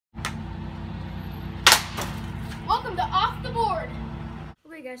welcome to Off the Board.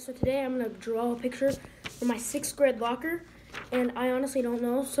 Okay guys, so today I'm gonna draw a picture for my 6th grade locker, and I honestly don't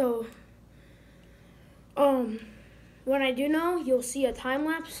know, so when I do know, you'll see a time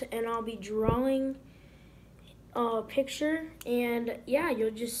lapse and I'll be drawing a picture, and yeah,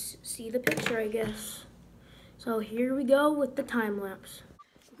 you'll just see the picture, I guess. So here we go with the time lapse.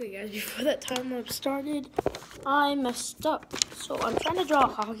 Okay guys, before that time lapse started, I messed up. So I'm trying to draw a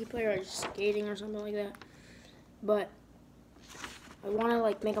hockey player or skating or something like that, but I want to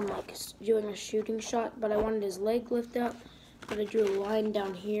like make him like doing a shooting shot, but I wanted his leg lift up, but I drew a line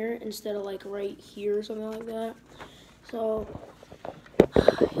down here instead of like right here or something like that. So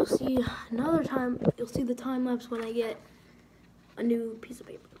you'll see another time, you'll see the time lapse when I get a new piece of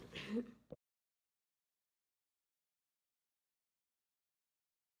paper.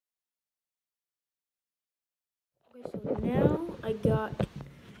 Okay, so now I got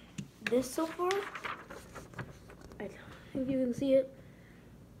this so far. I think you can see it.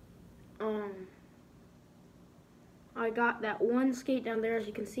 I got that one skate down there, as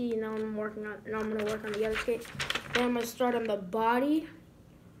you can see. Now I'm gonna work on the other skate. Then I'm gonna start on the body.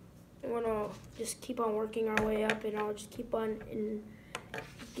 I'm gonna just keep on working our way up, and I'll just keep on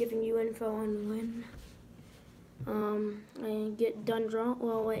giving you info on when I get done drawing.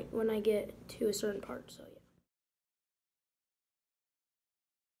 Well, like when I get to a certain part. So yeah.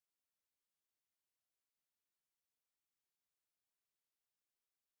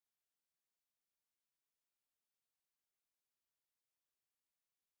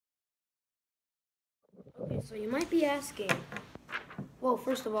 Okay, so you might be asking, well,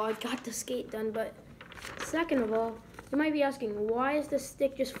 first of all, I got the skate done, but second of all, you might be asking, why is the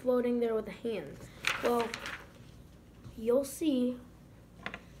stick just floating there with the hand? Well, you'll see.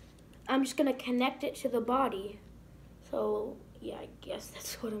 I'm just gonna connect it to the body. So yeah, I guess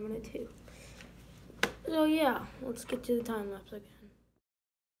that's what I'm gonna do. So yeah, let's get to the time lapse again.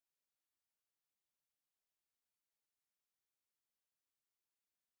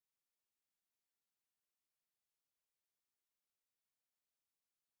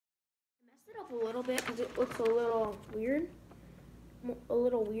 I messed it up a little bit because it looks a little weird,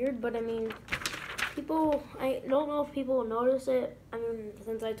 but I mean, I don't know if people will notice it. I mean,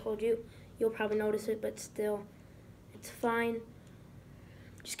 since I told you, you'll probably notice it, but still, it's fine.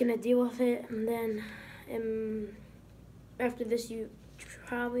 Just gonna deal with it, and then after this, you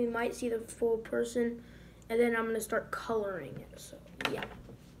probably might see the full person, and then I'm gonna start coloring it. So yeah.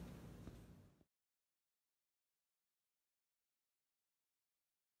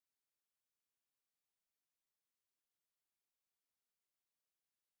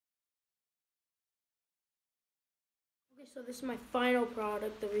 Okay, so this is my final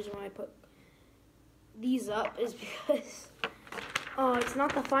product. The reason why I put these up is because it's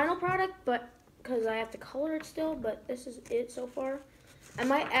not the final product, but because I have to color it still, but this is it so far. I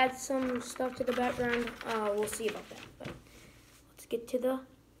might add some stuff to the background. We'll see about that. But let's get to the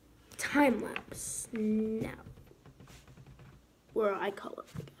time lapse now, where I color,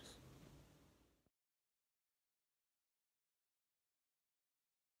 I guess.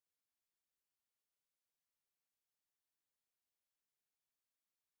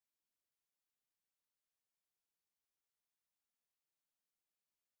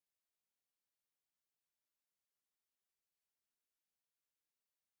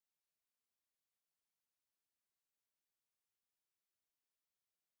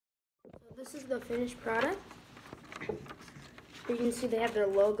 So this is the finished product. You can see they have their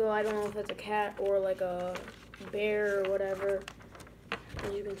logo. I don't know if it's a cat or like a bear or whatever.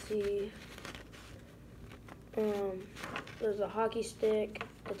 As you can see, there's a hockey stick.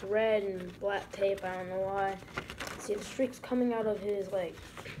 It's red and black tape. I don't know why. See the streaks coming out of his like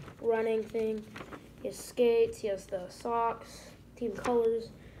running thing. He has skates. He has the socks. Team colors: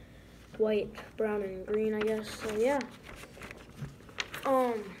 white, brown, and green, I guess. So yeah.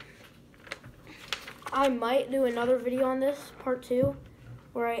 I might do another video on this, part 2,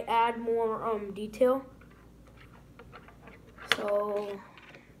 where I add more detail. So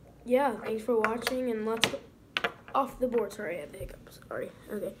yeah, thanks for watching, and let's go off the board. Sorry, I had the hiccups. Sorry.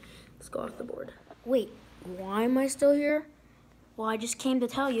 Okay, let's go off the board. Wait, why am I still here? Well, I just came to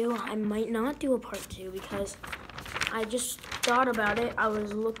tell you I might not do a part 2 because I just thought about it. I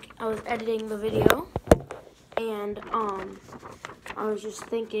was editing the video, and I was just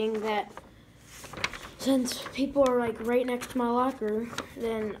thinking that since people are like right next to my locker,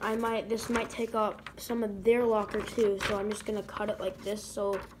 then this might take up some of their locker too. So I'm just gonna cut it like this,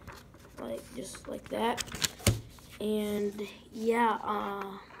 so like just like that. And yeah,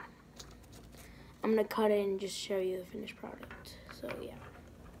 I'm gonna cut it and just show you the finished product. So yeah,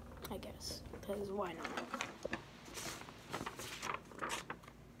 I guess, because why not?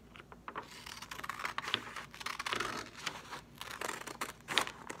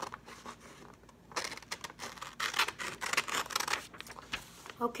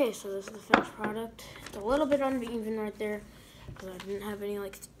 Okay, so this is the finished product. It's a little bit uneven right there because I didn't have any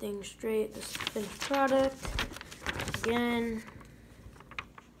like things straight. This is the finished product. Again.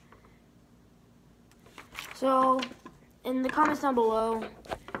 So, in the comments down below,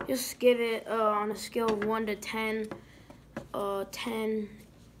 just give it on a scale of 1 to 10. 10,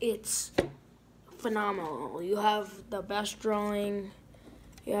 it's phenomenal. You have the best drawing.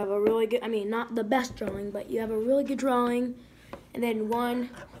 You have a really good, I mean, not the best drawing, but you have a really good drawing. And then 1,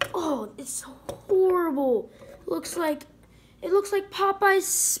 oh, it's horrible. It looks like Popeye's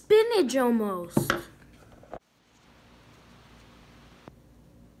spinach almost.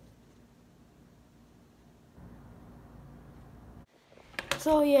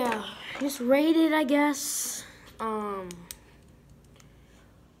 So yeah, just rate it, I guess.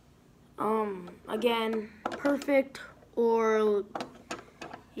 Again, perfect or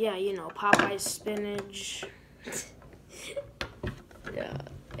yeah, you know, Popeye's spinach. yeah,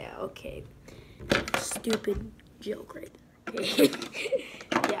 okay. Stupid joke right there. Okay.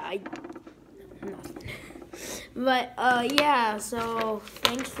 yeah, nothing. But yeah, so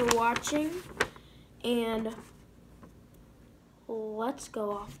thanks for watching and let's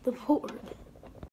go off the board.